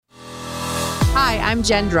Hi, I'm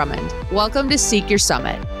Jenn Drummond. Welcome to Seek Your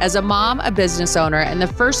Summit. As a mom, a business owner, and the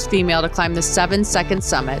first female to climb the 7-second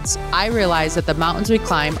summits, I realize that the mountains we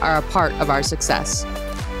climb are a part of our success.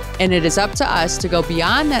 And it is up to us to go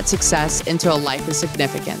beyond that success into a life of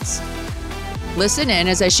significance. Listen in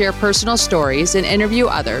as I share personal stories and interview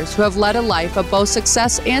others who have led a life of both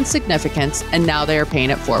success and significance, and now they are paying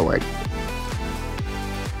it forward.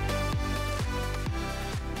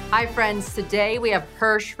 Hi, friends. Today we have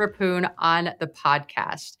Hersh Rephun on the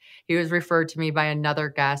podcast. He was referred to me by another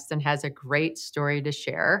guest and has a great story to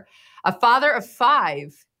share. A father of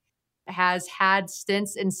 5, has had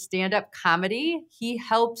stints in stand-up comedy. He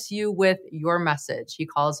helps you with your message. He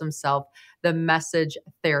calls himself the message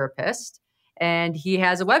therapist. And he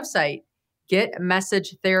has a website,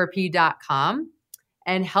 getmessagetherapy.com,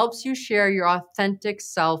 and helps you share your authentic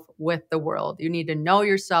self with the world. You need to know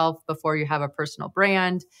yourself before you have a personal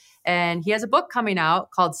brand. And he has a book coming out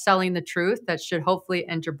called Selling the Truth that should hopefully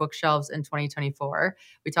enter bookshelves in 2024.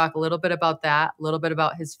 We talk a little bit about that, a little bit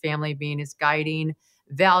about his family being his guiding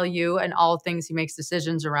value and all things he makes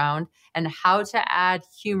decisions around, and how to add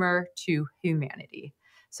humor to humanity.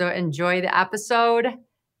 So enjoy the episode.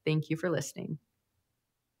 Thank you for listening.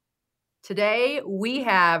 Today, we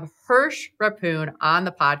have Hersh Rephun on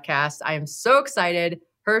the podcast. I am so excited.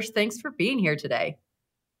 Hersh, thanks for being here today.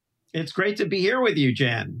 It's great to be here with you,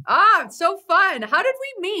 Jen. It's so fun. How did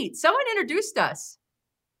we meet? Someone introduced us.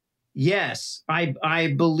 Yes,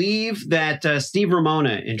 I believe that Steve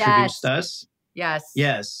Ramona introduced us. Yes.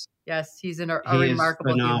 Yes. Yes, he's a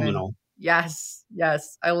remarkable phenomenal. Human. Yes,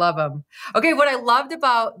 I love him. Okay, what I loved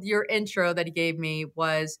about your intro that he gave me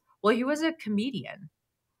was, well, he was a comedian.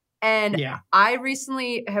 And yeah. I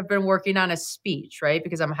recently have been working on a speech, right?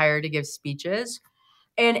 Because I'm hired to give speeches.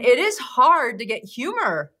 And it is hard to get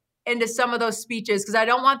humor into some of those speeches because I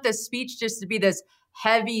don't want this speech just to be this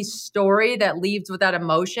heavy story that leaves without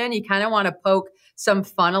emotion. You kind of want to poke some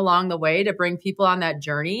fun along the way to bring people on that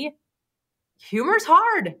journey. Humor's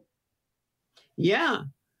hard. Yeah.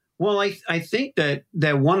 Well, I think that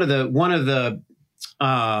one of the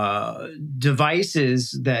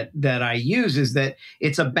devices that I use is that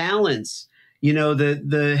it's a balance. You know,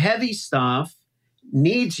 the heavy stuff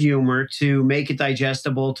needs humor to make it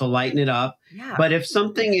digestible, to lighten it up. Yeah. But if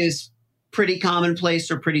something is pretty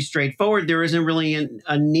commonplace or pretty straightforward, there isn't really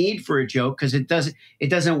a need for a joke because it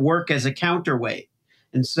doesn't work as a counterweight.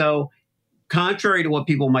 And so, contrary to what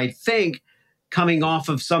people might think, coming off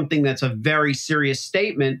of something that's a very serious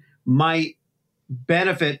statement might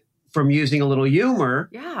benefit from using a little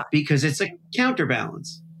humor because it's a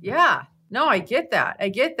counterbalance. Yeah. No, I get that.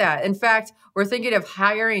 In fact, we're thinking of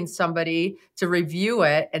hiring somebody to review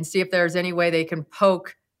it and see if there's any way they can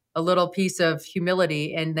poke a little piece of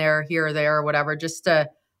humility in there, here or there, or whatever, just to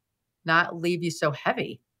not leave you so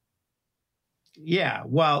heavy. Yeah.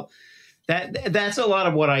 Well, that's a lot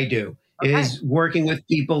of what I do. Is working with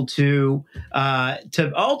people to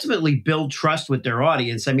ultimately build trust with their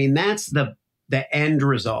audience. I mean, that's the end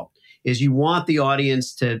result. Is you want the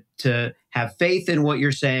audience to have faith in what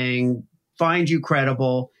you're saying, find you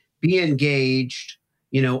credible, be engaged,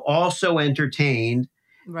 also entertained.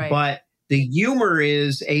 Right. But the humor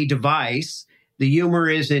is a device. The humor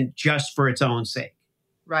isn't just for its own sake.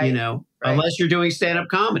 Right. Unless you're doing stand-up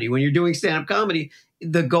comedy. When you're doing stand-up comedy,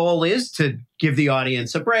 the goal is to give the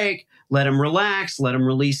audience a break, let them relax, let them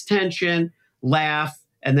release tension, laugh,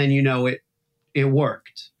 and then it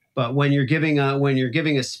worked. But when you're giving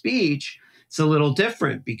a speech, it's a little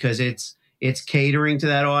different because it's catering to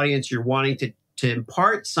that audience. You're wanting to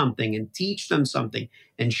impart something and teach them something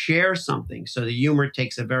and share something. So the humor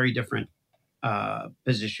takes a very different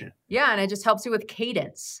position. Yeah, and it just helps you with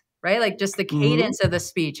cadence. Right? Like just the cadence of the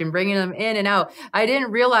speech and bringing them in and out. I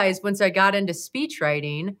didn't realize once I got into speech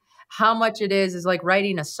writing, how much it is like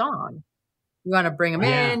writing a song. You want to bring them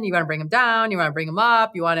in, you want to bring them down, you want to bring them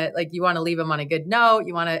up, you want to leave them on a good note.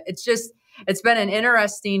 It's been an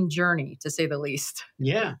interesting journe to say the least.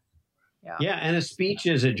 Yeah. And a speech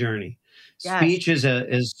is a journey. Yes. Speech is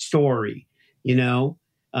a story, So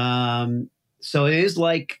it is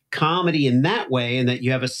like comedy in that way, in that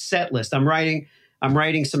you have a set list. I'm writing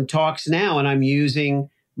some talks now, and I'm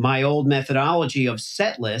using my old methodology of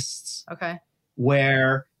set lists. Okay.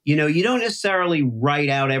 Where, you don't necessarily write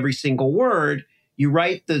out every single word. You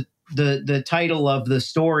write the title of the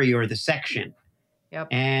story or the section. Yep.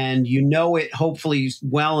 And it hopefully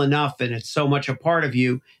well enough, and it's so much a part of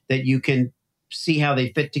you that you can see how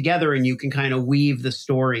they fit together and you can kind of weave the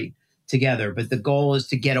story together. But the goal is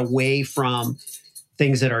to get away from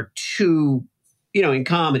things that are too, in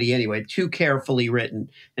comedy anyway, too carefully written.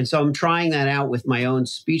 And so I'm trying that out with my own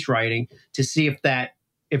speech writing to see if that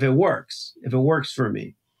if it works for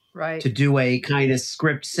me Right. to do a kind of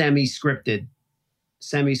semi-scripted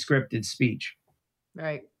speech.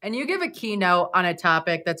 Right. And you give a keynote on a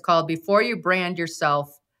topic that's called Before You Brand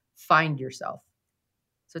Yourself, Find Yourself.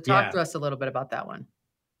 So talk Yeah. to us a little bit about that one.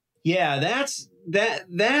 Yeah,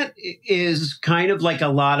 that is kind of like a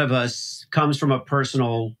lot of us comes from a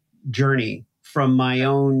personal journey, from my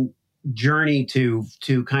own journey to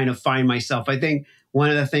kind of find myself. I think one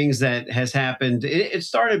of the things that has happened, it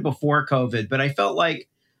started before COVID, but I felt like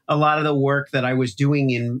a lot of the work that I was doing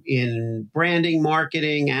in branding,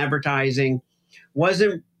 marketing, advertising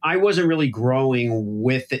I wasn't really growing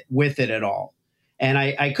with it at all. And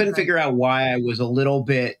I couldn't Okay. figure out why I was a little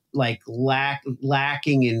bit like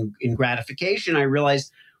lacking in gratification. I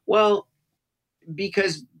realized, well,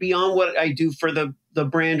 because beyond what I do for the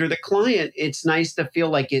brand or the client, it's nice to feel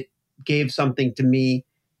like it gave something to me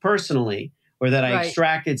personally, or that I Right.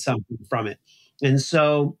 extracted something from it. And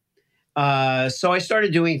so I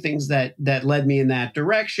started doing things that led me in that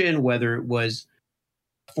direction, whether it was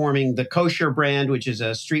forming the Kosher brand, which is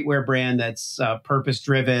a streetwear brand that's purpose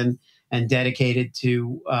driven and dedicated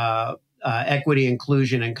to equity,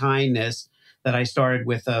 inclusion, and kindness. That I started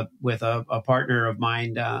with a partner of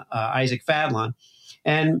mine, Isaac Fadlon,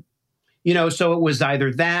 and so it was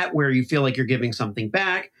either that where you feel like you're giving something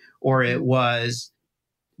back, or it Mhm. was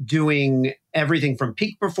doing everything from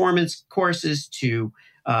peak performance courses to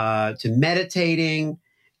meditating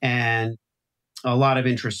and a lot of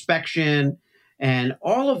introspection, and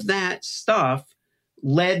all of that stuff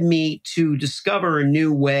led me to discover a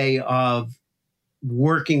new way of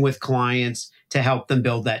working with clients to help them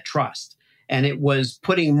build that trust. And it was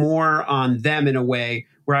putting more on them in a way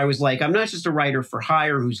where I was like, I'm not just a writer for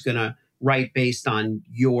hire who's going to write based on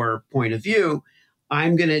your point of view.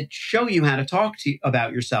 I'm going to show you how to talk to you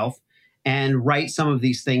about yourself and write some of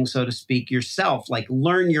these things, so to speak, yourself. Like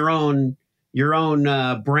learn your own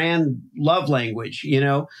brand love language.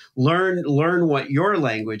 Learn what your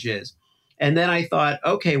language is. And then I thought,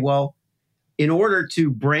 okay, well, in order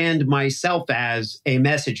to brand myself as a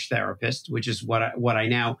message therapist, which is what I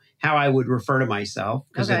now how I would refer to myself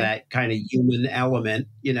because of Okay. that kind of human element.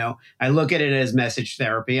 I look at it as message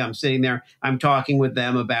therapy. I'm sitting there, I'm talking with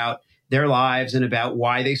them about their lives and about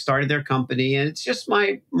why they started their company, and it's just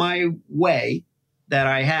my way that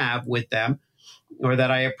I have with them, or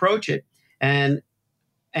that I approach it. And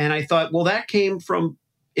and I thought, well, that came from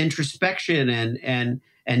introspection and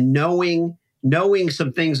knowing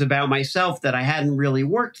some things about myself that I hadn't really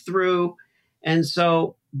worked through. And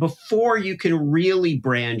so before you can really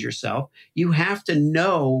brand yourself, you have to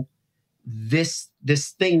know this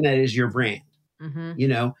thing that is your brand. Hmm.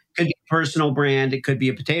 It could be a personal brand, it could be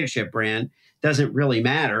a potato chip brand, doesn't really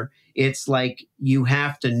matter. It's like you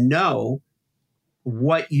have to know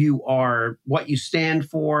what you are, what you stand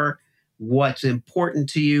for, what's important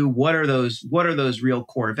to you, what are those real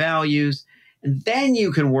core values, and then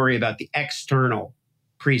you can worry about the external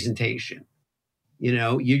presentation.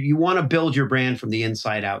 You want to build your brand from the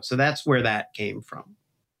inside out. So that's where that came from.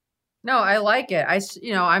 No, I like it.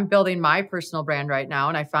 I'm building my personal brand right now.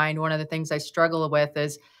 And I find one of the things I struggle with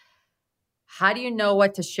is how do you know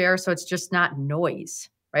what to share so it's just not noise,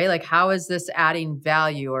 right? Like, how is this adding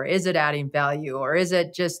value, or is it adding value, or is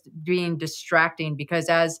it just being distracting? Because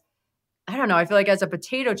I don't know, I feel like as a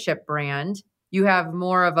potato chip brand, you have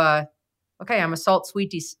more of okay, I'm a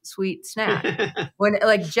sweet snack. When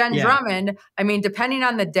like Jenn Yeah, Drummond, I mean, depending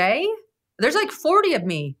on the day, there's like 40 of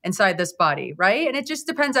me inside this body, right? And it just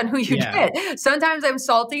depends on who you yeah, get. Sometimes I'm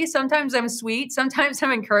salty, sometimes I'm sweet, sometimes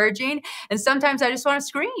I'm encouraging, and sometimes I just want to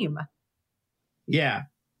scream. yeah.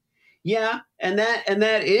 Yeah, and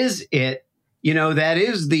that is it. That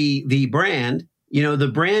is the brand.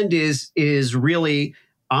 The brand is really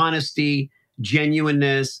honesty,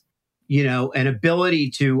 genuineness, an ability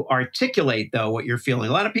to articulate though what you're feeling.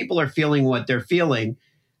 A lot of people are feeling what they're feeling.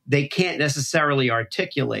 They can't necessarily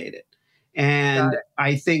articulate it. Got And it.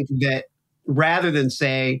 I think that rather than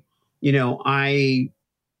say, you know, I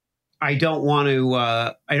don't want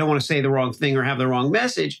to say the wrong thing or have the wrong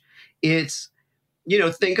message, it's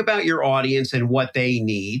think about your audience and what they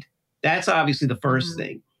need. That's obviously the first Hmm.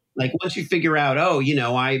 thing. Like once you figure out, oh,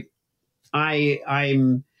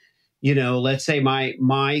 I'm, let's say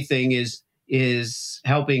my thing is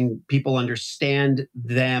helping people understand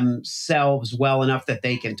themselves well enough that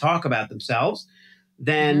they can talk about themselves, Hmm.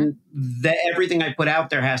 then everything I put out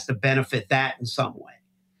there has to benefit that in some way.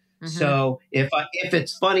 Hmm. So if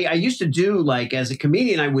it's funny, I used to do, like, as a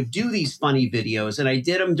comedian, I would do these funny videos, and I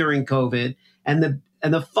did them during COVID. And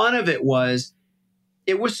the fun of it was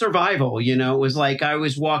survival. It was like I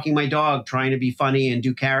was walking my dog, trying to be funny and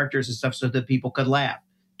do characters and stuff so that people could laugh.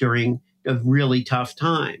 during a really tough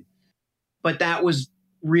time. But that was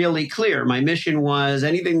really clear. My mission was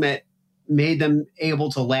anything that made them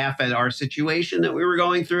able to laugh at our situation that we were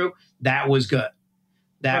going through, that was good.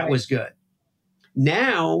 That Right. was good.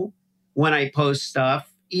 Now, when I post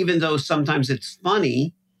stuff, even though sometimes it's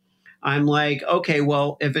funny, I'm like, okay,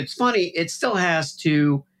 well, if it's funny, it still has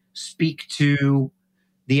to speak to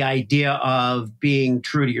the idea of being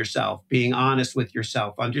true to yourself, being honest with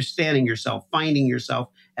yourself, understanding yourself, finding yourself,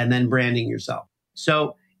 and then branding yourself.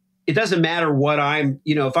 So it doesn't matter what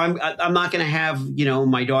if I'm not going to have,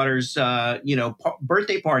 my daughter's,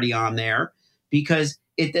 birthday party on there because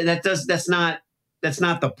that's not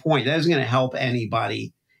the point. That isn't going to help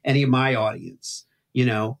anybody, any of my audience, you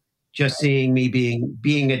know, just Right. seeing me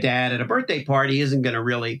being a dad at a birthday party isn't going to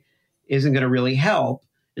really help.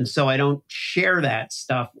 And so I don't share that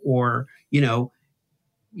stuff or,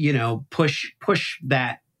 push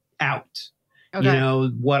that out. Okay.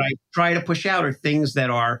 What I try to push out are things that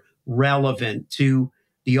are relevant to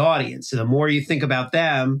the audience. And the more you think about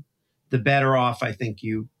them, the better off I think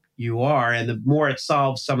you are, and the more it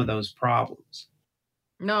solves some of those problems.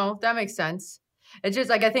 No, that makes sense. It's just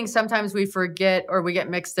like I think sometimes we forget or we get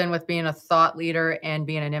mixed in with being a thought leader and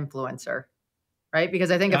being an influencer, right?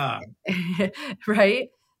 Because I think Ah, if right?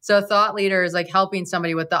 So a thought leader is like helping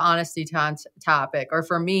somebody with the honesty topic, or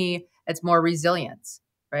for me, it's more resilience,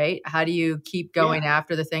 right? How do you keep yeah, going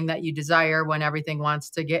after the thing that you desire when everything wants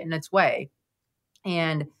to get in its way?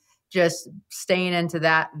 And just staying into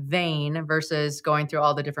that vein versus going through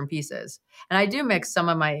all the different pieces. And I do mix some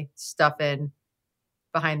of my stuff in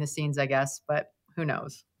behind the scenes, I guess, but who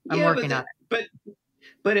knows? I'm yeah, working on it.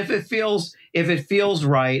 but if it feels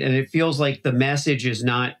right and it feels like the message is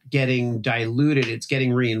not getting diluted, it's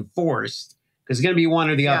getting reinforced because it's going to be one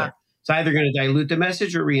or the Yeah. other. It's either going to dilute the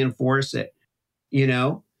message or reinforce it, you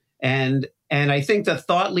know. And I think the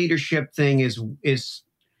thought leadership thing is it's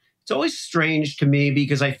always strange to me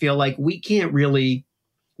because I feel like we can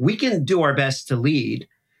do our best to lead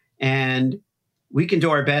and we can do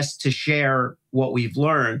our best to share what we've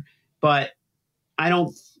learned, but I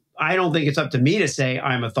don't I don't think it's up to me to say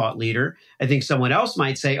I'm a thought leader. I think someone else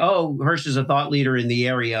might say, "Oh, Hersh is a thought leader in the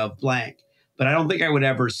area of blank," but I don't think I would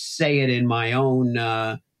ever say it in my own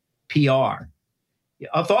PR.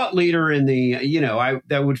 A thought leader in the I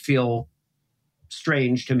that would feel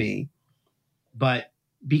strange to me, but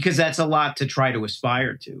because that's a lot to try to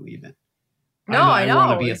aspire to. Even No, I I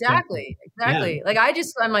want to know. be a thought. Exactly. Yeah, Exactly. Like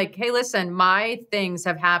I'm like, hey, listen, my things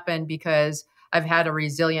have happened because I've had a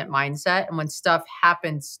resilient mindset. And when stuff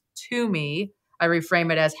happens to me, I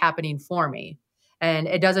reframe it as happening for me. And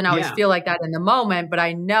it doesn't always yeah, feel like that in the moment, but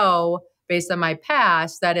I know based on my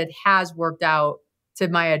past that it has worked out to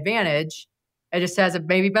my advantage. It just hasn't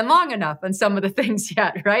maybe been long enough on some of the things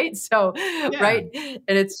yet, right? So, yeah, right.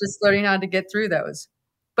 And it's just learning how to get through those.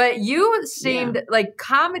 But you yeah, seemed like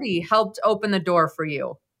comedy helped open the door for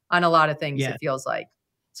you on a lot of things, yeah, it feels like.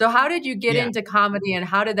 So how did you get yeah. into comedy and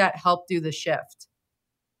how did that help do the shift?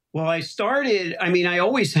 Well, I mean, I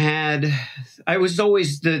was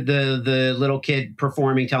always the little kid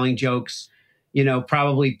performing, telling jokes,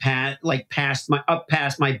 probably past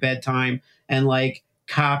my bedtime and like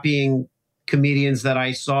copying comedians that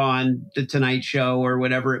I saw on the Tonight Show or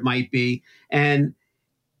whatever it might be. And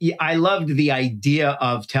yeah, I loved the idea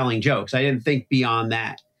of telling jokes. I didn't think beyond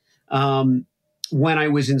that. Um, when I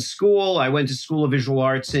was in school, I went to School of Visual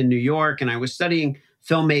Arts in New York and I was studying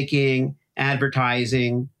filmmaking,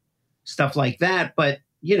 advertising, stuff like that. But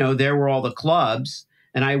there were all the clubs,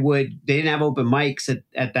 and they didn't have open mics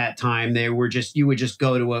at that time. They were just you would just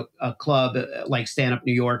go to a club like Stand Up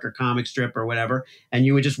New York or Comic Strip or whatever, and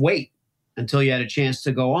you would just wait until you had a chance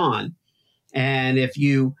to go on. And if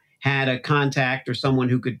you had a contact or someone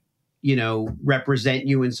who could, represent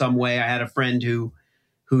you in some way, I had a friend who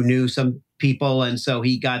knew some people, and so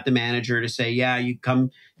he got the manager to say, "Yeah, you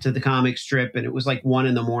come to the comic strip," and it was like 1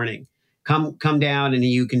 a.m. Come down, and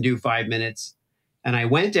you can do 5 minutes. And I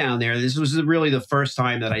went down there. This was really the first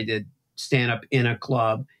time that I did stand up in a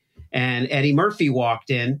club, and Eddie Murphy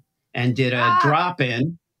walked in and did a Ah, drop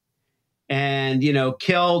in, and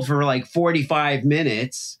killed for like 45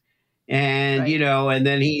 minutes, and right. and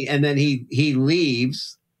then he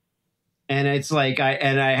leaves, and it's like I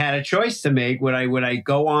had a choice to make. Would I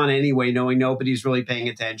go on anyway, knowing nobody's really paying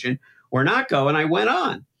attention, or not go? And I went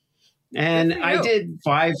on, Good and for I you. did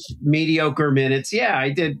 5 mediocre minutes. Yeah, I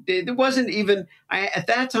did. It wasn't even. At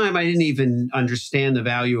that time I didn't even understand the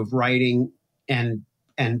value of writing and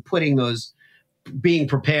putting those being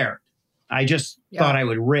prepared. I just thought Yeah. I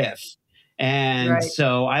would riff, and Right.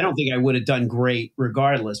 so I don't think I would have done great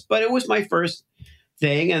regardless. But it was my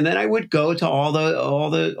thing, and then I would go to all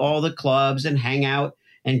the clubs and hang out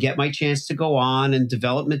and get my chance to go on and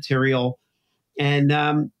develop material,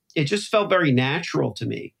 and it just felt very natural to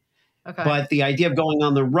me. Okay. But the idea of going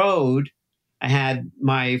on the road, I had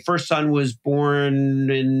my first son was born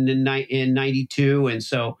in 92. And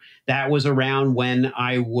so that was around when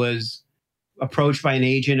I was approached by an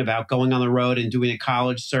agent about going on the road and doing a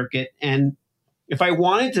college circuit. And if I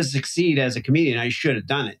wanted to succeed as a comedian, I should have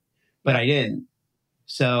done it, but Yep. I didn't.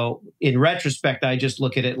 So in retrospect, I just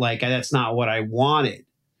look at it like that's not what I wanted.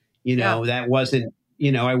 Yeah. That wasn't,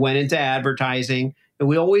 I went into advertising and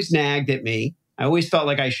we always nagged at me. I always felt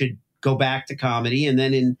like I should go back to comedy. And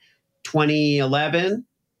then in 2011,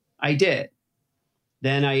 I did.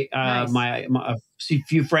 Then Nice. a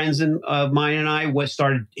few friends of mine and I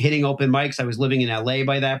started hitting open mics. I was living in LA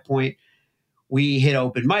by that point. We hit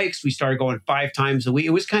open mics. We started going 5 times a week.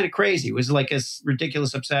 It was kind of crazy. It was like a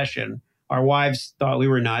ridiculous obsession. Our wives thought we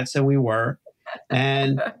were nuts, and we were.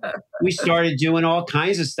 And we started doing all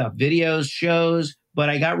kinds of stuff, videos, shows, but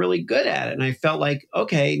I got really good at it. And I felt like,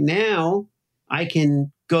 okay, now I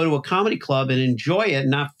can go to a comedy club and enjoy it and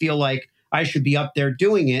not feel like I should be up there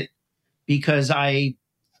doing it because I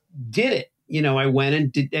did it. I went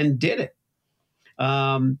and did it.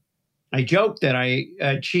 I joke that I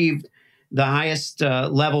achieved the highest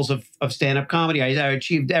levels of stand-up comedy. I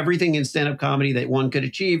achieved everything in stand-up comedy that one could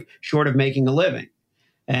achieve short of making a living.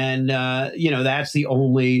 And that was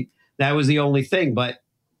the only thing. But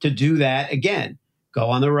to do that again, go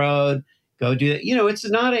on the road, go do that. It's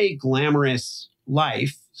not a glamorous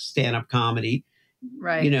life, stand-up comedy. You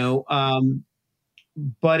Right. know,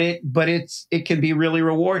 but it can be really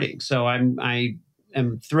rewarding. So I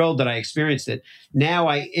am thrilled that I experienced it. Now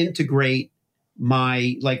I integrate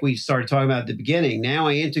like we started talking about at the beginning. Now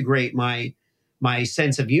I integrate my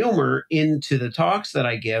sense of humor into the talks that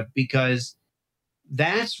I give because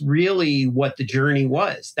that's really what the journey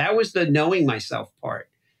was. That was the knowing myself part.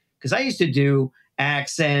 Because I used to do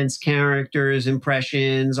accents, characters,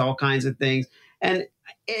 impressions, all kinds of things. And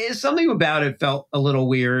something about it felt a little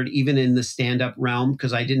weird, even in the stand up realm,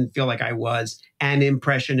 because I didn't feel like I was an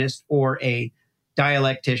impressionist or a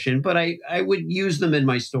dialectician, but I would use them in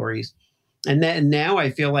my stories. And then now I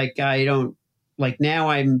feel like I don't, like now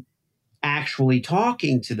I'm actually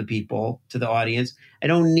talking to the people, to the audience. I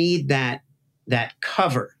don't need that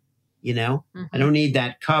cover, I Hmm. don't need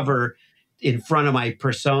that cover in front of my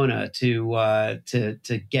persona to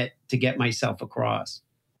get myself across.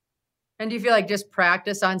 And do you feel like just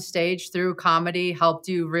practice on stage through comedy helped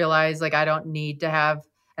you realize like I don't need to have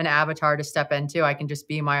an avatar to step into. I can just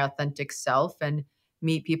be my authentic self and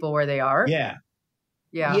meet people where they are? Yeah.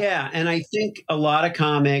 Yeah. Yeah, and I think a lot of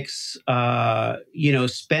comics,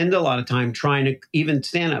 spend a lot of time trying to, even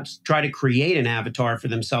stand-ups, try to create an avatar for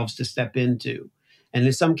themselves to step into. And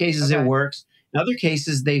in some cases it Okay. works. In other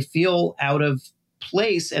cases, they feel out of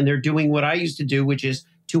place and they're doing what I used to do, which is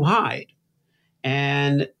to hide.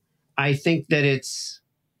 And I think that it's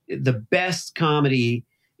the best comedy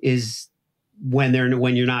is when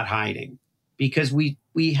you're not hiding, because we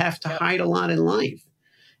have to Yep. hide a lot in life.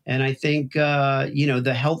 And I think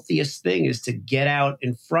the healthiest thing is to get out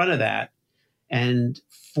in front of that and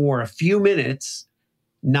for a few minutes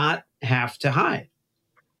not have to hide.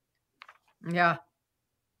 Yeah.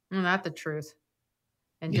 Not the truth.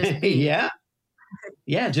 And just be. Yeah,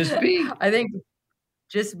 yeah, just be. I think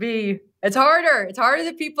just be. It's harder. It's harder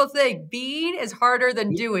than people think. Being is harder than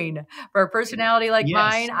Y- doing. For a personality like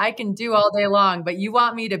mine, Yes, I can do all day long, but you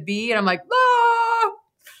want me to be, and I'm like, ah.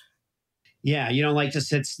 yeah. You don't like to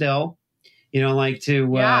sit still. You don't like to.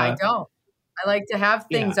 Yeah, I don't. I like to have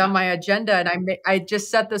Yeah, things on my agenda, and I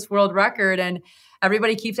just set this world record, and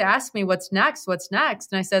everybody keeps asking me, "What's next? What's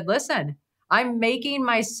next?" And I said, "Listen, I'm making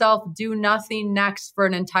myself do nothing next for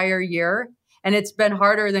an entire year, and it's been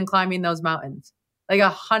harder than climbing those mountains, like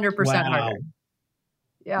 100% harder." wow,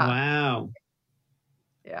 Yeah, wow.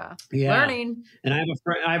 yeah. Yeah, Learning. and I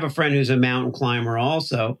have a friend who's a mountain climber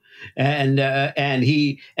also, for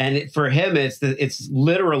him it's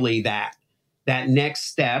literally that next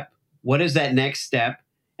step. What is that next step?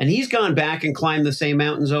 And he's gone back and climbed the same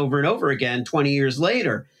mountains over and over again 20 years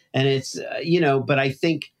later. And but I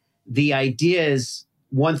think the idea is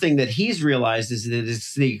one thing that he's realized is that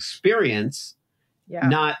it's the experience, Yeah,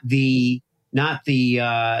 not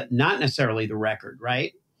necessarily the record,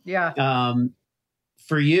 right? yeah. Um,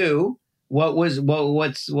 for you, what's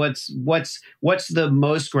the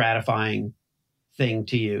most gratifying thing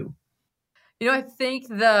to you? I think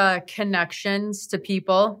the connections to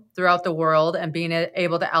people throughout the world and being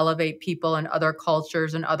able to elevate people in other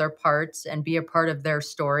cultures and other parts and be a part of their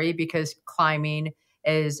story because climbing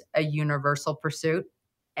is a universal pursuit.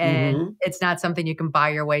 and Hmm. it's not something you can buy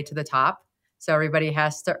your way to the top. So everybody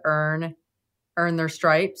has to earn their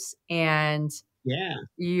stripes, and Yeah.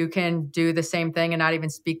 you can do the same thing and not even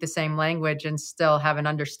speak the same language and still have an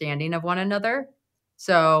understanding of one another.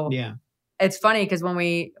 So Yeah. it's funny because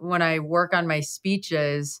when I work on my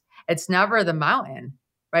speeches, it's never the mountain,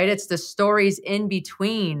 right? It's the stories in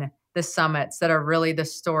between the summits that are really the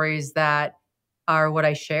stories that are what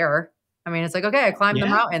I share. I mean, it's like, okay, I climbed the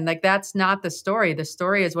Yeah. mountain. Like, that's not the story. The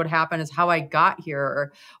story is what happened, is how I got here,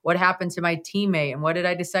 or what happened to my teammate, and what did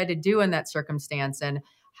I decide to do in that circumstance, and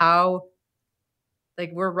how,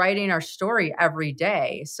 like, we're writing our story every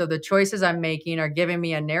day. So the choices I'm making are giving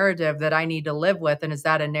me a narrative that I need to live with. And is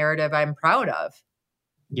that a narrative I'm proud of?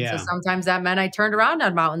 And so Yeah. sometimes that meant I turned around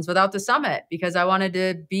on mountains without the summit because I wanted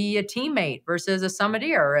to be a teammate versus a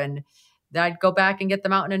summiteer. And then I'd go back and get the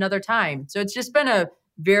mountain another time. So it's just been a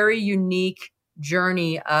very unique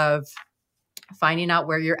journey of finding out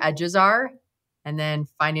where your edges are and then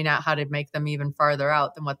finding out how to make them even farther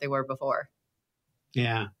out than what they were before.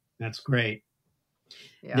 Yeah. That's great.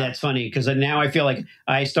 Yeah. That's funny because now I feel like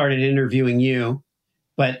I started interviewing you,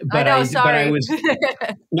 I know. but I Sorry. was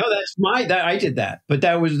no, that's that I did that, but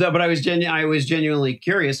I was genuinely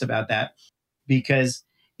curious about that because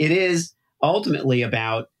it is ultimately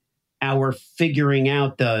about our figuring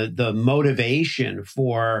out the motivation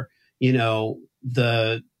for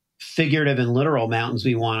the figurative and literal mountains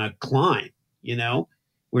we want to climb. You know,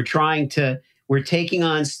 we're trying to we're taking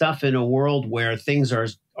on stuff in a world where things are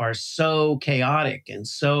so chaotic and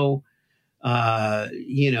so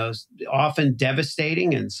often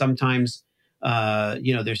devastating, and sometimes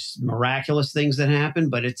there's miraculous things that happen,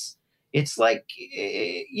 but it's like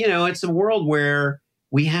it's a world where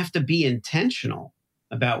we have to be intentional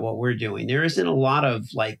about what we're doing. There isn't a lot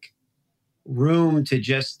of like room to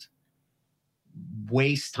just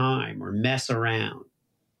waste time or mess around.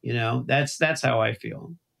 That's how I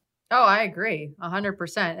feel. Oh, I agree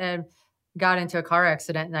 100%. And got into a car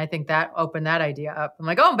accident. And I think that opened that idea up. I'm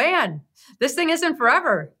like, oh man, this thing isn't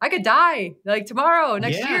forever. I could die like tomorrow,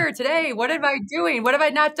 next Yeah, year, today. What am I doing? What have I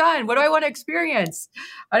not done? What do I want to experience?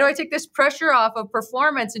 How do I take this pressure off of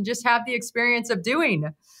performance and just have the experience of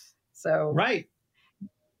doing? So, right,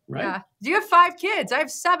 right. yeah. Do you have 5 kids? I have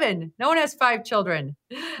 7. No one has 5 children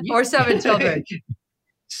or 7 children.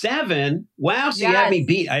 7? Wow, so you have me Yes,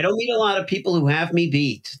 beat. I don't meet a lot of people who have me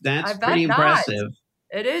beat. That's I bet pretty not. impressive.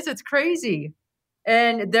 It is. It's crazy.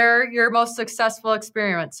 And they're your most successful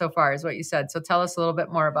experiment so far, is what you said. So tell us a little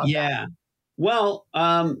bit more about that. Yeah. Well,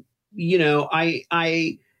 I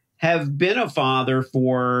have been a father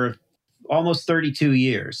for almost 32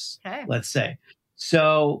 years, Okay. let's say.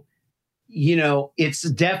 So, it's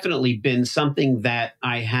definitely been something that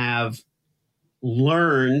I have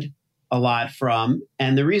learned a lot from.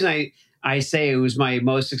 And the reason I say it was my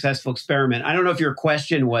most successful experiment, I don't know if your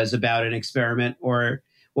question was about an experiment or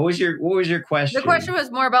what was your The question question?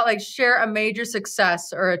 was more about, like, share a major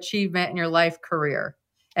success or achievement in your life career.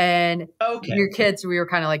 And Okay. your kids, we were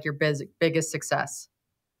kind of like your biggest success.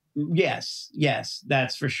 Yes, yes,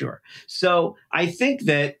 that's for sure. So I think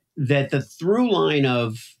that the through line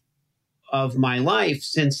of my life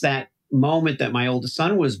since that moment that my oldest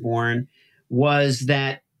son was born was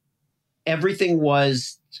that everything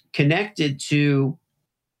was connected to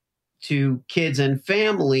kids and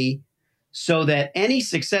family, so that any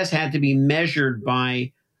success had to be measured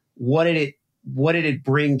by what did it what did it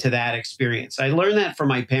bring to that experience. I learned that from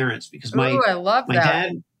my parents because Ooh, my I love my that.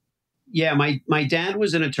 dad yeah my dad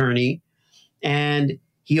was an attorney, and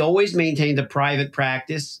he always maintained a private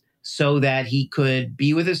practice so that he could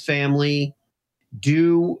be with his family,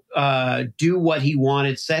 do what he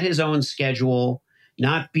wanted, set his own schedule,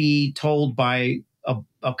 not be told by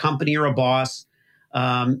a company or a boss,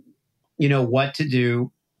 um, what to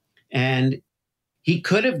do. And he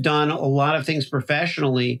could have done a lot of things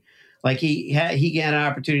professionally. Like he had an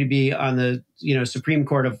opportunity to be on the Supreme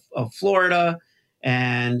Court of Florida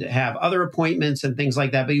and have other appointments and things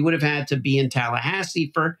like that. But he would have had to be in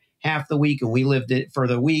Tallahassee for half the week, and we lived it for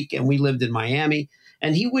the week, and we lived in Miami.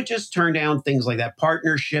 And he would just turn down things like that,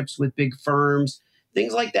 partnerships with big firms,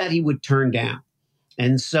 things like that. He would turn down.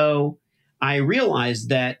 And so I realized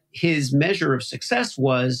that his measure of success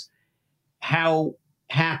was how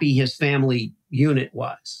happy his family unit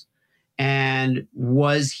was. And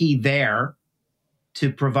was he there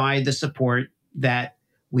to provide the support that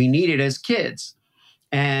we needed as kids?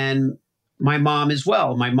 And my mom as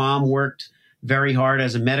well. My mom worked very hard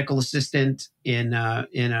as a medical assistant in a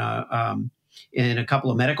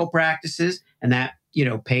couple of medical practices, and that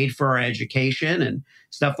paid for our education and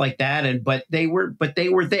stuff like that. And but they were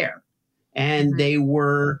there, and Mhm. they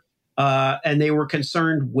were and they were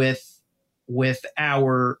concerned with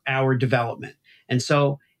our development. And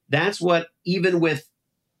so that's what, even with,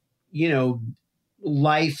 you know,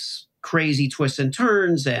 life's crazy twists and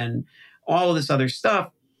turns and all of this other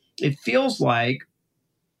stuff, it feels like,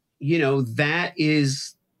 you know, that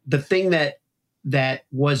is the thing that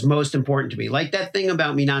was most important to me. Like that thing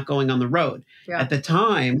about me not going on the road. Yeah. At the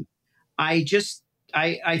time, I just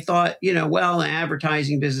I thought, you know, well, the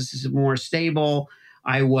advertising business is more stable.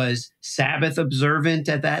 I was Sabbath observant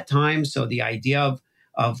at that time, so the idea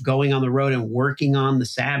of going on the road and working on the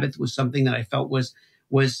Sabbath was something that I felt was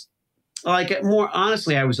like, more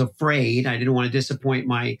honestly, I was afraid. I didn't want to disappoint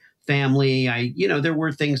my family. You know, there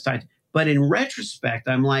were things tied, but in retrospect,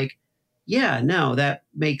 I'm like, yeah, no, that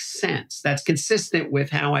makes sense. That's consistent with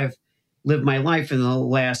how I've lived my life in the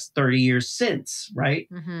last 30 years since, right?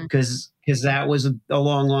 Mm-hmm. Because that was a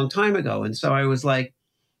long, long time ago. And so I was like,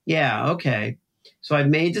 yeah, okay. So I've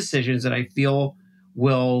made decisions that I feel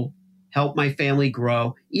will help my family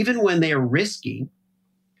grow, even when they are risky,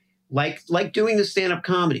 like doing the stand-up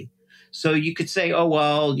comedy. So you could say, oh,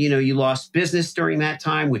 well, you know, you lost business during that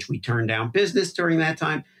time, which we turned down business during that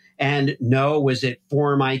time. And no, was it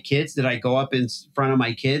for my kids? Did I go up in front of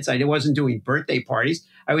my kids? I wasn't doing birthday parties.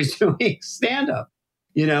 I was doing stand-up,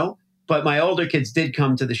 you know, but my older kids did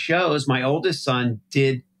come to the shows. My oldest son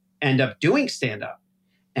did end up doing stand-up,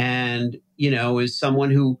 and, you know, is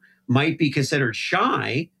someone who might be considered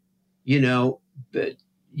shy, you know, but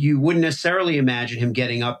you wouldn't necessarily imagine him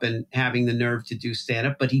getting up and having the nerve to do stand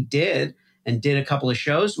up, but he did, and did a couple of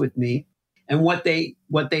shows with me. And what they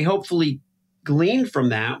hopefully gleaned from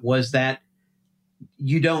that was that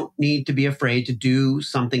you don't need to be afraid to do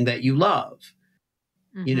something that you love,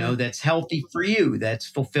 you Mm-hmm. know, that's healthy for you, that's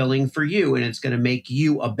fulfilling for you, and it's going to make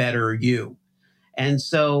you a better you. And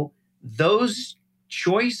so those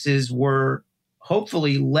choices were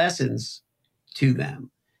hopefully lessons to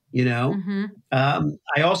them, you know. Mm-hmm.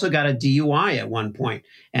 I also got a DUI at one point,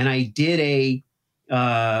 and I did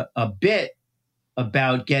a bit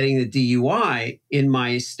about getting the DUI in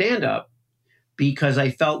my stand up because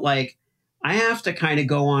I felt like I have to kind of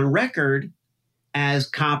go on record as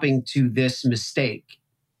copping to this mistake.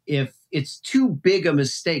 If it's too big a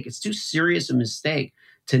mistake, it's too serious a mistake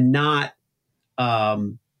to not,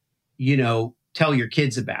 um, you know, tell your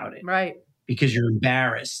kids about it Right. because you're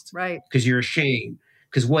embarrassed, Right. because you're ashamed.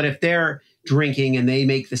 Because what if they're drinking and they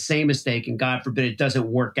make the same mistake, and God forbid it doesn't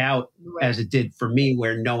work out Right. as it did for me,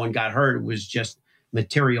 where no one got hurt? It was just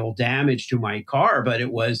material damage to my car, but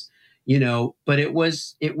it was, you know, but it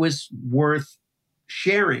was worth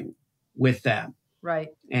sharing with them. Right.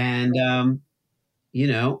 And you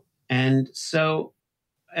know, and so,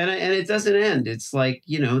 and it doesn't end. It's like,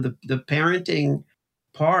 you know, the parenting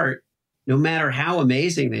part, no matter how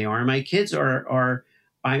amazing they are, my kids are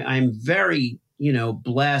I'm very, you know,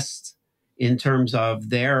 blessed in terms of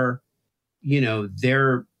their, you know,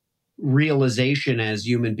 their realization as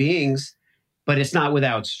human beings, but it's not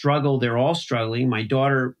without struggle. They're all struggling. My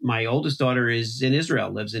oldest daughter is in Israel,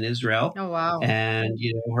 lives in Israel. Oh, wow. And,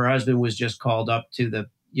 you know, her husband was just called up to the,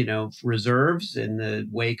 you know, reserves in the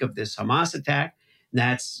wake of this Hamas attack.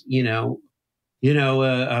 That's, a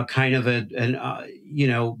kind of you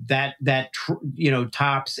know, you know,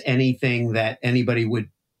 tops anything that anybody would,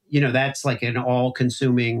 you know, that's like an all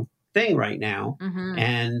consuming thing right now. Mm-hmm.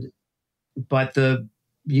 And, but the,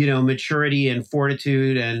 you know, maturity and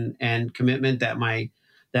fortitude and commitment that my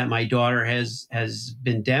daughter has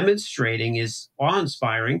been demonstrating is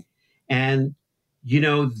awe-inspiring. And, you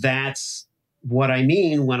know, that's what I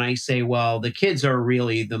mean when I say, well, the kids are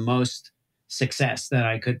really the most success that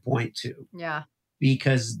I could point to, Yeah.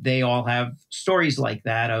 because they all have stories like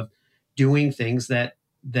that of doing things that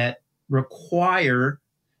require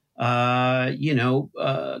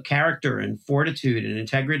character and fortitude and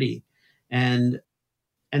integrity. And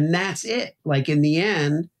that's it. Like, in the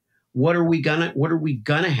end, what are we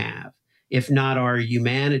gonna have if not our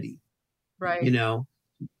humanity? Right. You know,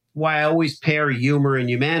 why I always pair humor and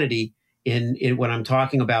humanity in when I'm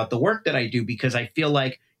talking about the work that I do, because I feel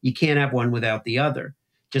like you can't have one without the other.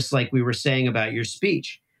 Just like we were saying about your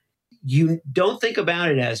speech, you don't think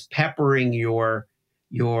about it as peppering your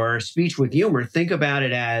speech with humor. Think about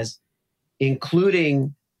it as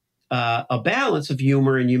including a balance of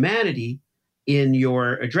humor and humanity in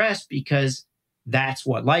your address, because that's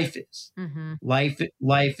what life is. Mm-hmm. Life.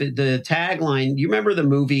 The tagline. You remember the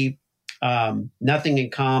movie Nothing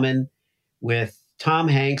in Common with Tom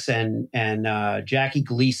Hanks and Jackie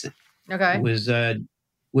Gleason? It Okay.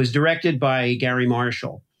 was directed by Gary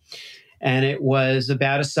Marshall, and it was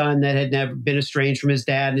about a son that had never been estranged from his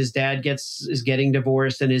dad, and his dad is getting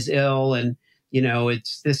divorced and is ill, and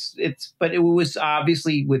but it was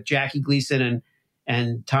obviously with Jackie Gleason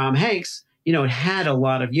and Tom Hanks, it had a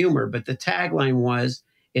lot of humor, but the tagline was,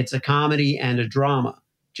 it's a comedy and a drama,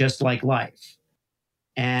 just like life.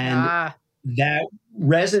 And Ah, that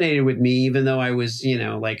resonated with me, even though I was,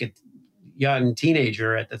 like a young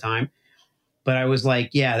teenager at the time. But I was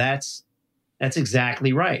like, yeah, that's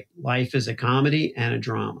exactly right. Life is a comedy and a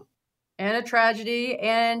drama. and a tragedy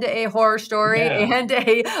and a horror story Yeah. and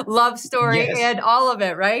a love story Yes. and all of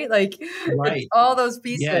it, right? Like it's Right. all those Yes.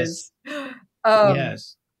 pieces. Um,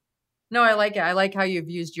 Yes. no, I like it. I like how you've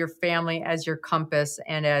used your family as your compass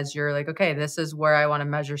and as your like, okay, this is where I want to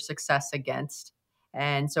measure success against.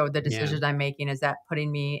 And so the Yeah. decisions I'm making is that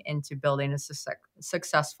putting me into building a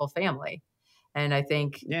successful family. And I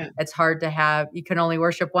think Yeah. it's hard to have, you can only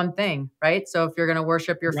worship one thing, right? So if you're going to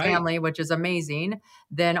worship your Right. family, which is amazing,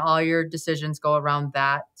 then all your decisions go around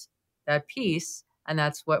that piece. And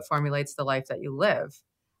that's what formulates the life that you live.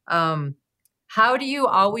 Um, how do you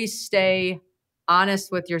always stay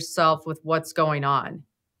honest with yourself with what's going on?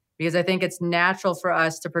 Because I think it's natural for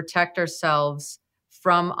us to protect ourselves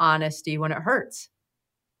from honesty when it hurts.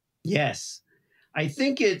 Yes. I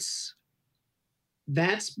think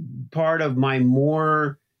that's part of my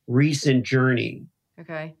more recent journey,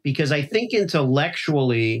 Okay. because I think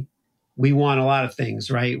intellectually we want a lot of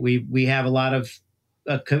things, right? We have a lot of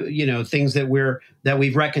things that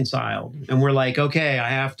we've reconciled, and we're like, okay, I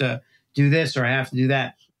have to do this or I have to do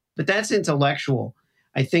that. But that's intellectual.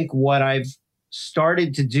 I think what I've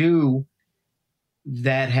started to do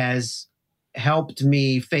that has helped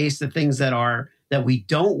me face the things that we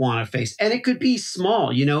don't want to face, and it could be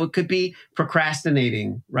small, it could be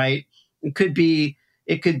procrastinating, right? It could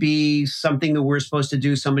be something that we're supposed to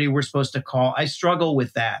do, somebody we're supposed to call. I struggle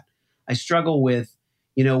with that. I struggle with,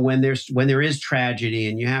 when there is tragedy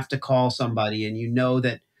and you have to call somebody, and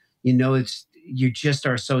it's you just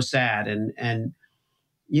are so sad, and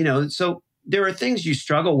so there are things you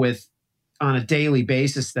struggle with on a daily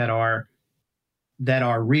basis that are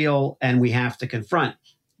real and we have to confront.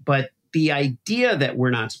 But the idea that we're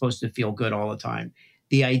not supposed to feel good all the time,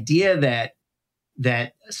 the idea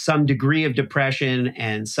that some degree of depression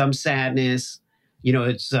and some sadness,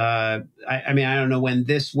 it's I mean, I don't know when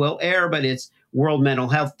this will air, but it's World Mental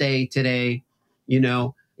Health Day today, you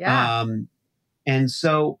know. Yeah. Um, and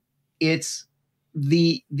so it's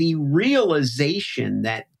the realization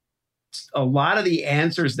that a lot of the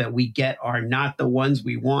answers that we get are not the ones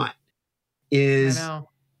we want I is know.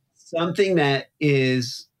 something that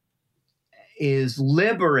is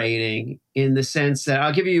liberating, in the sense that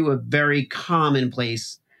I'll give you a very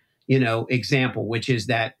commonplace, example, which is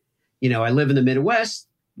that, I live in the Midwest,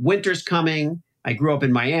 winter's coming. I grew up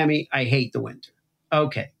in Miami. I hate the winter.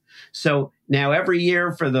 Okay. So now every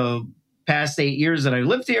year for the past 8 years that I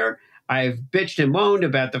lived here, I've bitched and moaned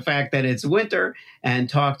about the fact that it's winter and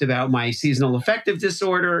talked about my seasonal affective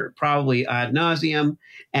disorder, probably ad nauseum.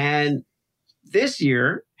 And this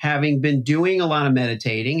year, having been doing a lot of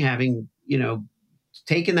meditating, having,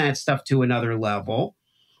 taken that stuff to another level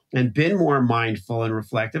and been more mindful and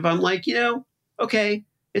reflective, I'm like, okay,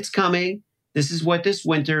 it's coming. This is what this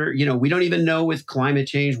winter, we don't even know with climate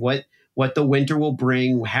change what the winter will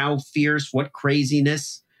bring, how fierce, what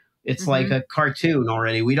craziness. It's like Hmm. a cartoon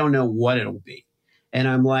already. We don't know what it'll be. And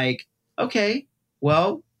I'm like, okay,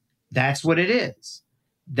 well, that's what it is.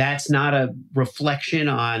 That's not a reflection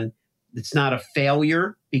on, it's not a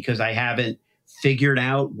failure because I haven't figured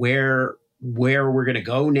out where we're going to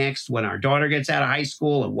go next when our daughter gets out of high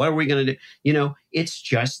school and what are we going to do. It's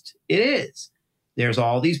just, it is. There's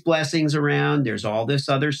all these blessings around, there's all this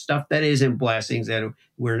other stuff that isn't blessings that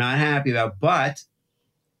we're not happy about, but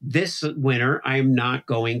this winter I'm not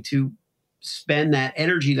going to spend that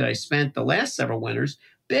energy that I spent the last several winters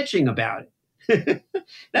bitching about it. That's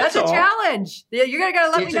That's a all. challenge. Yeah, you're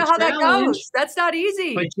gonna let me It's a know how that challenge. goes. That's not But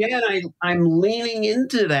easy. Jen, I'm leaning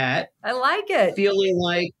into that, I like it. feeling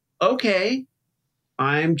like, okay,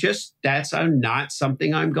 I'm not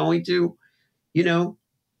something I'm going to, you know,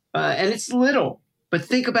 and it's little, but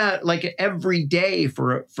think about like every day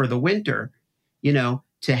for the winter,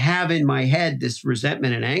 to have in my head this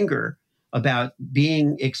resentment and anger about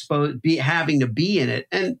being exposed, having to be in it.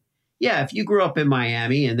 And yeah, if you grew up in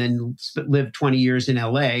Miami and then lived 20 years in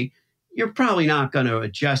LA, you're probably not going to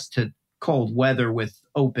adjust to cold weather with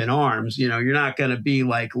open arms. You're not going to be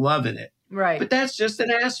like loving it. Right. But that's just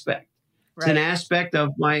an aspect. It's an Right. aspect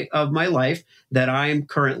of my life that I'm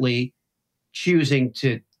currently choosing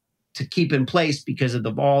to keep in place because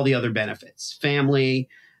of all the other benefits, family,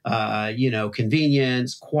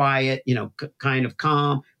 convenience, quiet, kind of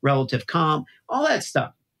calm, relative calm, all that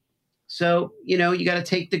stuff. So, you got to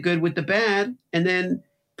take the good with the bad and then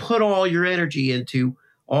put all your energy into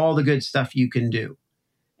all the good stuff you can do.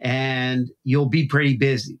 And you'll be pretty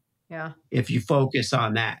busy Yeah. if you focus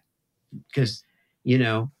on that. Because,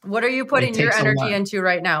 what are you it putting your takes a energy lot. into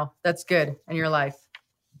right now that's good in your life?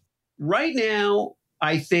 Right now,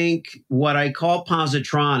 I think what I call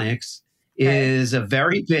positronics Okay. is a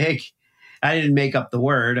very big, I didn't make up the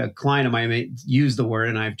word. A client of mine used the word,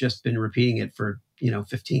 and I've just been repeating it for,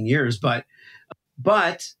 15 years. But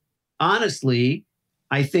honestly,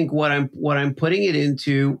 I think what I'm putting it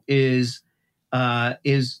into is I'm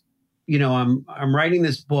writing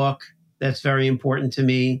this book that's very important to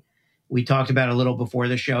me. We talked about it a little before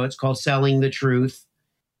the show. It's called Selling the Truth.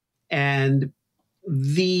 And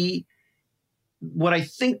the what I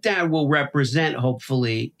think that will represent,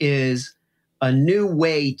 hopefully, is a new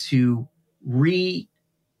way to reinterpret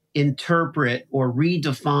or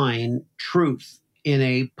redefine truth in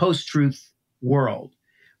a post-truth world,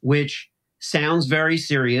 which sounds very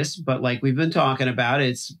serious, but like we've been talking about,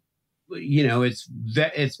 it's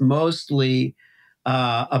mostly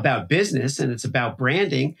about business and it's about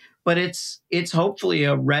branding, but it's hopefully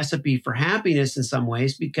a recipe for happiness in some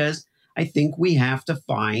ways, because I think we have to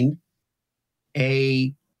find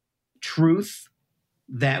a truth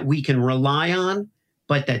that we can rely on,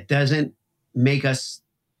 but that doesn't make us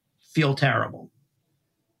feel terrible.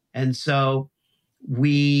 And so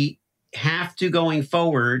we have to, going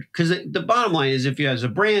forward, because the bottom line is, if you, as a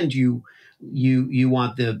brand, you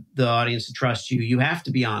want the audience to trust you, you have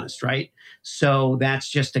to be honest, right? So that's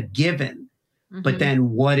just a given. But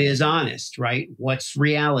then what is honest, right? What's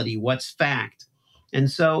reality? What's fact?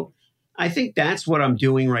 And so I think that's what I'm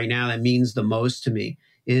doing right now that means the most to me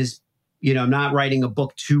is, I'm not writing a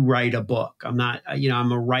book to write a book. I'm not,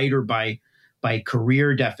 I'm a writer by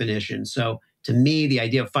career definition. So to me, the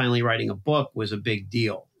idea of finally writing a book was a big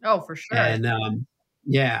deal. Oh, for sure. And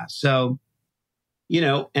yeah, so,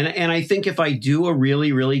 and I think if I do a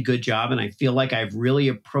really, really good job, and I feel like I've really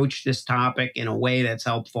approached this topic in a way that's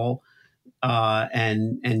helpful,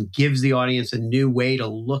 and gives the audience a new way to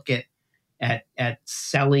look at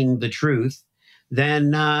selling the truth,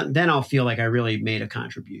 then I'll feel like I really made a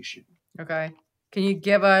contribution. Okay. Can you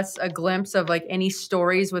give us a glimpse of like any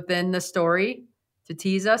stories within the story to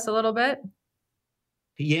tease us a little bit?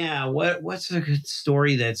 Yeah, what's a good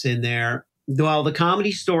story that's in there? Well, the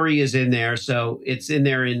comedy story is in there, so it's in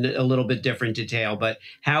there in a little bit different detail. But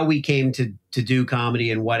how we came to do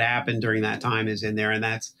comedy and what happened during that time is in there, and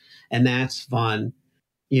that's fun,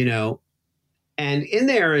 you know. And in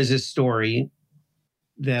there is a story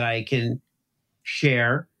that I can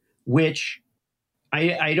share, which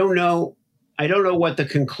I don't know. I don't know what the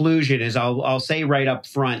conclusion is. I'll say right up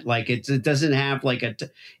front, like it doesn't have like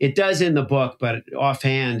it does in the book, but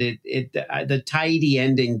offhand, the tidy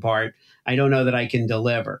ending part, I don't know that I can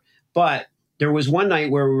deliver. But there was one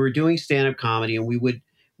night where we were doing stand up comedy, and we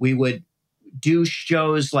would do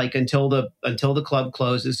shows like until the club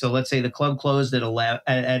closes. So let's say the club closed at 11,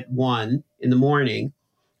 at 1 in the morning,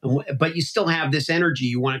 but you still have this energy.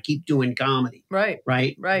 You want to keep doing comedy, Right.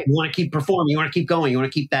 right? Right. You want to keep performing. You want to keep going. You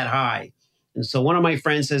want to keep that high. And so one of my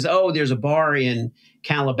friends says, "Oh, there's a bar in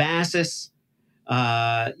Calabasas, in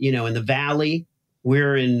the Valley. We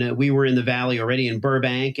were in the Valley already in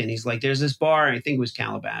Burbank." And he's like, "There's this bar. I think it was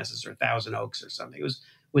Calabasas or Thousand Oaks or something. It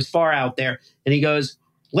was far out there." And he goes,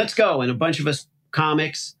 "Let's go." And a bunch of us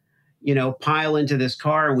comics, pile into this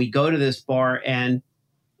car, and we go to this bar, and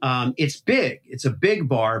it's big. It's a big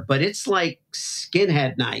bar, but it's like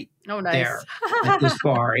skinhead night. Oh, nice. There at this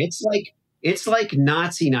bar. It's like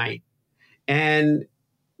Nazi night. And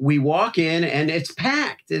we walk in and it's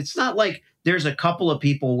packed. It's not like there's a couple of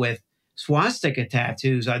people with swastika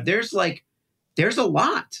tattoos. There's a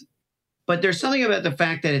lot. But there's something about the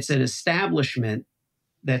fact that it's an establishment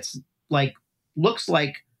that's like looks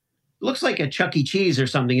like a Chuck E. Cheese or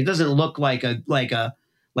something. It doesn't look like a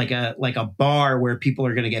bar where people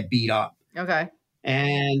are going to get beat up. Okay.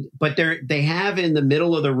 But they have in the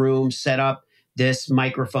middle of the room set up this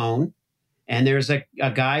microphone, and there's a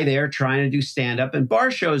guy there trying to do stand up. And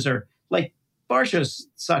bar shows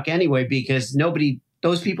suck anyway, because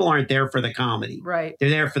those people aren't there for the comedy. Right. They're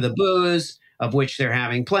there for the booze, of which they're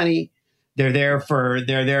having plenty. They're there for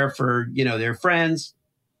their friends.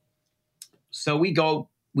 So we go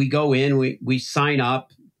in, we sign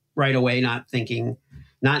up right away, not thinking,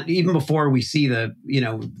 not even before we see the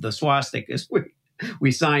swastikas,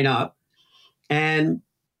 we sign up, and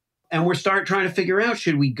we're trying to figure out,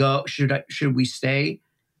 should we go, should we stay,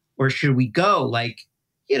 or should we go? Like,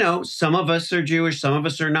 some of us are Jewish, some of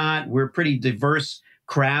us are not. We're a pretty diverse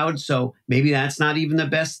crowd. So maybe that's not even the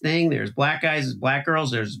best thing. There's black guys, there's black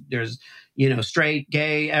girls, there's straight,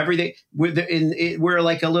 gay, everything. We're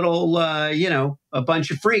like a little a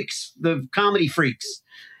bunch of freaks, the comedy freaks,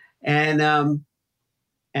 and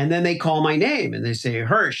then they call my name and they say,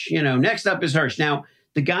 Hersh, next up is Hersh. Now,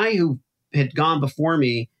 the guy who had gone before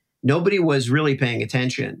me, nobody was really paying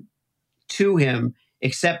attention to him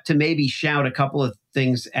except to maybe shout a couple of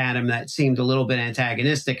things at him that seemed a little bit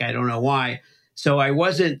antagonistic. I don't know why. So I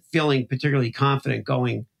wasn't feeling particularly confident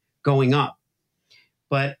going up.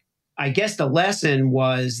 But I guess the lesson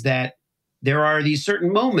was that there are these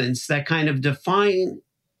certain moments that kind of define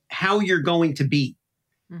how you're going to be.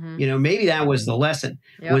 Mm-hmm. Maybe that was the lesson.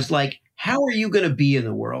 Yep. Was like, how are you going to be in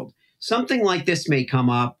the world? Something like this may come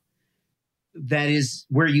up that is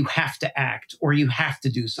where you have to act or you have to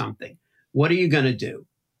do something. What are you going to do?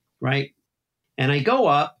 Right? And I go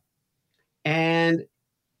up and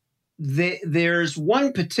there's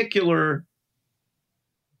one particular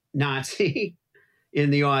Nazi in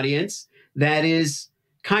the audience that is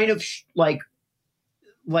kind of like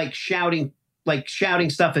shouting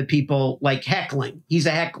stuff at people, like heckling. He's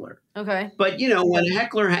a heckler. Okay. But when a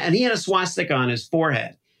heckler and he had a swastika on his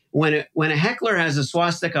forehead. When a heckler has a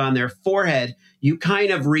swastika on their forehead, you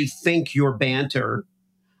kind of rethink your banter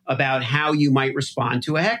about how you might respond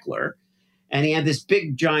to a heckler. And he had this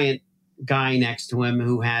big giant guy next to him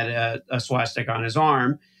who had a swastika on his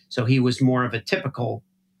arm, so he was more of a typical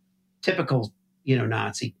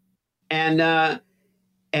Nazi. And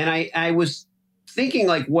I was thinking,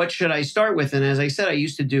 like, what should I start with? And as I said, I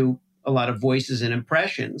used to do a lot of voices and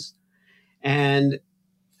impressions. And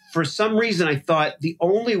for some reason, I thought the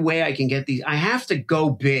only way I can get these, I have to go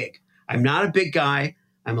big. I'm not a big guy.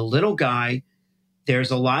 I'm a little guy.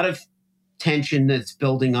 There's a lot of tension that's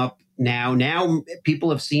building up now. Now people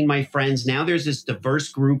have seen my friends. Now there's this diverse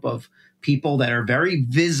group of people that are very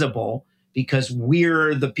visible because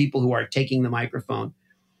we're the people who are taking the microphone.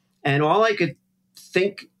 And all I could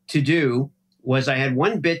think to do was I had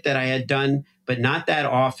one bit that I had done, but not that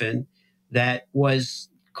often, that was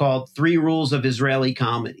called 3 Rules of Israeli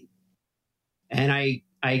Comedy. And I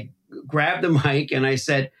grabbed the mic and I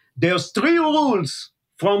said, there's 3 rules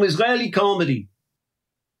from Israeli comedy.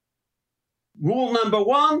 Rule number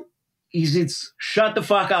 1 is it's shut the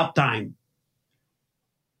fuck up time.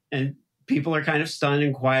 And people are kind of stunned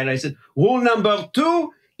and quiet. I said, rule number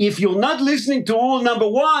 2, if you're not listening to rule number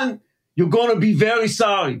 1, you're going to be very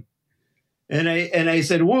sorry. And I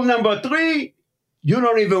said, rule number 3, you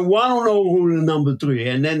don't even want to know rule number 3.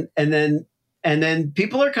 And then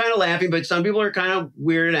people are kind of laughing, but some people are kind of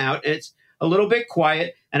weirded out. It's a little bit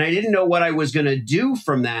quiet. And I didn't know what I was going to do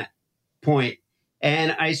from that point.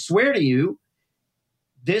 And I swear to you,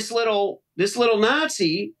 this little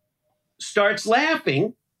Nazi starts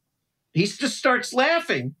laughing. He just starts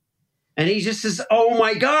laughing. And he just says, oh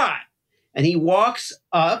my God. And he walks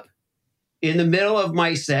up in the middle of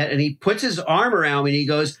my set and he puts his arm around me and he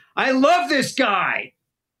goes, I love this guy.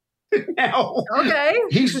 Now, okay.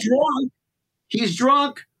 He's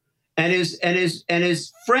drunk. And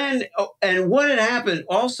his friend, and what had happened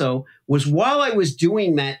also was while I was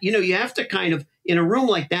doing that, you have to kind of, in a room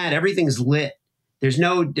like that, everything's lit. There's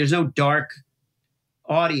no dark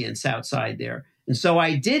audience outside there. And so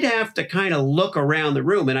I did have to kind of look around the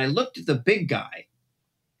room, and I looked at the big guy.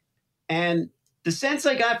 And the sense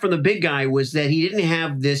I got from the big guy was that he didn't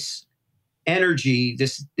have this energy,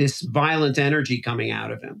 this violent energy coming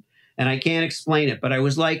out of him. And I can't explain it, but I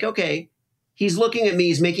was like, okay, he's looking at me,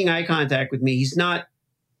 he's making eye contact with me. He's not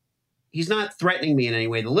threatening me in any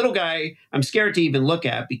way. The little guy, I'm scared to even look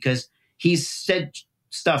at because he's said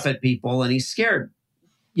stuff at people and he's scared,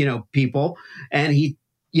 people. And he,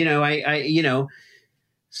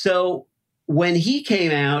 so when he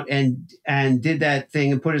came out and did that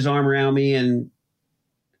thing and put his arm around me and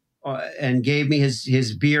gave me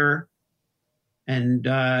his beer and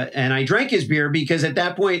I drank his beer because at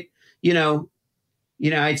that point,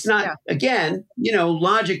 it's not, again,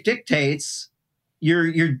 logic dictates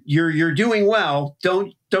you're doing well.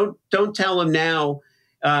 Don't tell him now,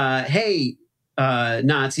 hey,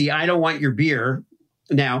 Nazi, I don't want your beer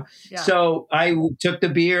now. Yeah. So I took the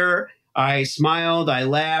beer, I smiled, I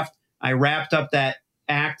laughed, I wrapped up that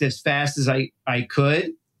act as fast as I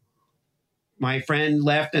could. My friend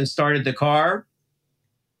left and started the car.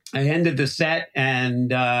 I ended the set,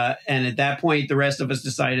 and at that point, the rest of us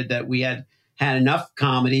decided that we had enough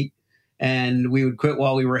comedy, and we would quit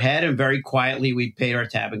while we were ahead. And very quietly, we paid our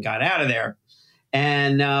tab and got out of there.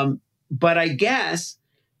 And but I guess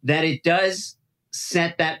that it does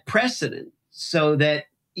set that precedent, so that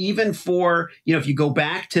even for if you go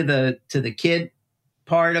back to the kid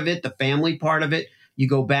part of it, the family part of it, you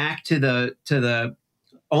go back to the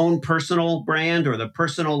own personal brand or the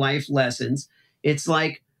personal life lessons. It's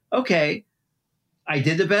like, okay, I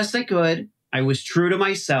did the best I could. I was true to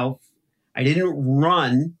myself. I didn't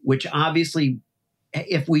run, which obviously,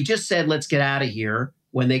 if we just said, let's get out of here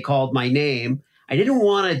when they called my name, I didn't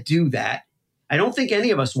want to do that. I don't think any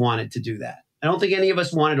of us wanted to do that. I don't think any of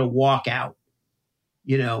us wanted to walk out,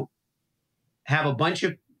 you know, have a bunch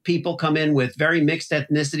of people come in with very mixed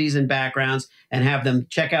ethnicities and backgrounds and have them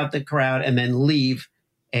check out the crowd and then leave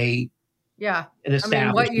an establishment. I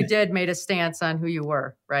mean, what you did made a stance on who you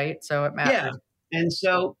were, right? So it mattered. Yeah.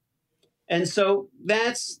 And so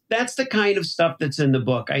that's the kind of stuff that's in the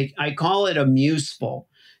book. I call it amuseful.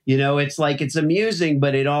 You know, it's like it's amusing,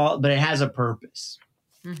 but it has a purpose.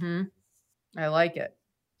 Mm-hmm. I like it.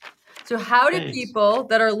 So how do people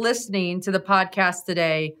that are listening to the podcast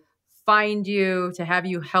today find you to have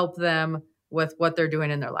you help them with what they're doing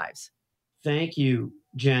in their lives? Thank you,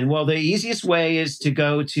 Jen. Well, the easiest way is to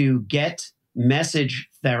go to Get Message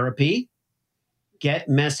Therapy,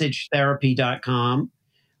 getmessagetherapy.com.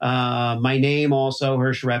 My name also,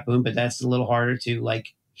 Hersh Rephun, but that's a little harder to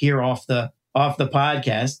like hear off the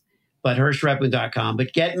podcast, but hershrephun.com.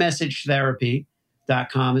 But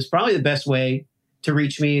getmessagetherapy.com is probably the best way to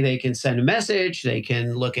reach me. They can send a message. They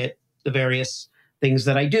can look at the various things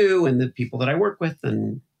that I do and the people that I work with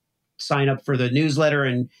and sign up for the newsletter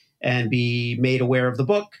and be made aware of the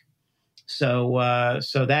book. So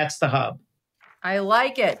that's the hub. I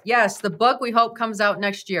like it. Yes, the book we hope comes out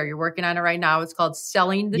next year. You're working on it right now. It's called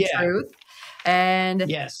Selling the Truth. And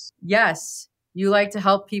yes, you like to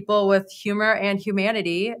help people with humor and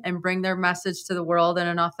humanity and bring their message to the world in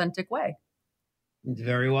an authentic way.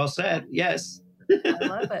 Very well said. Yes. I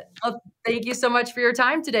love it. Well, thank you so much for your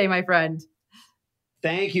time today, my friend.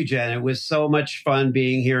 Thank you, Jen. It was so much fun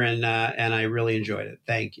being here, and I really enjoyed it.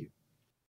 Thank you.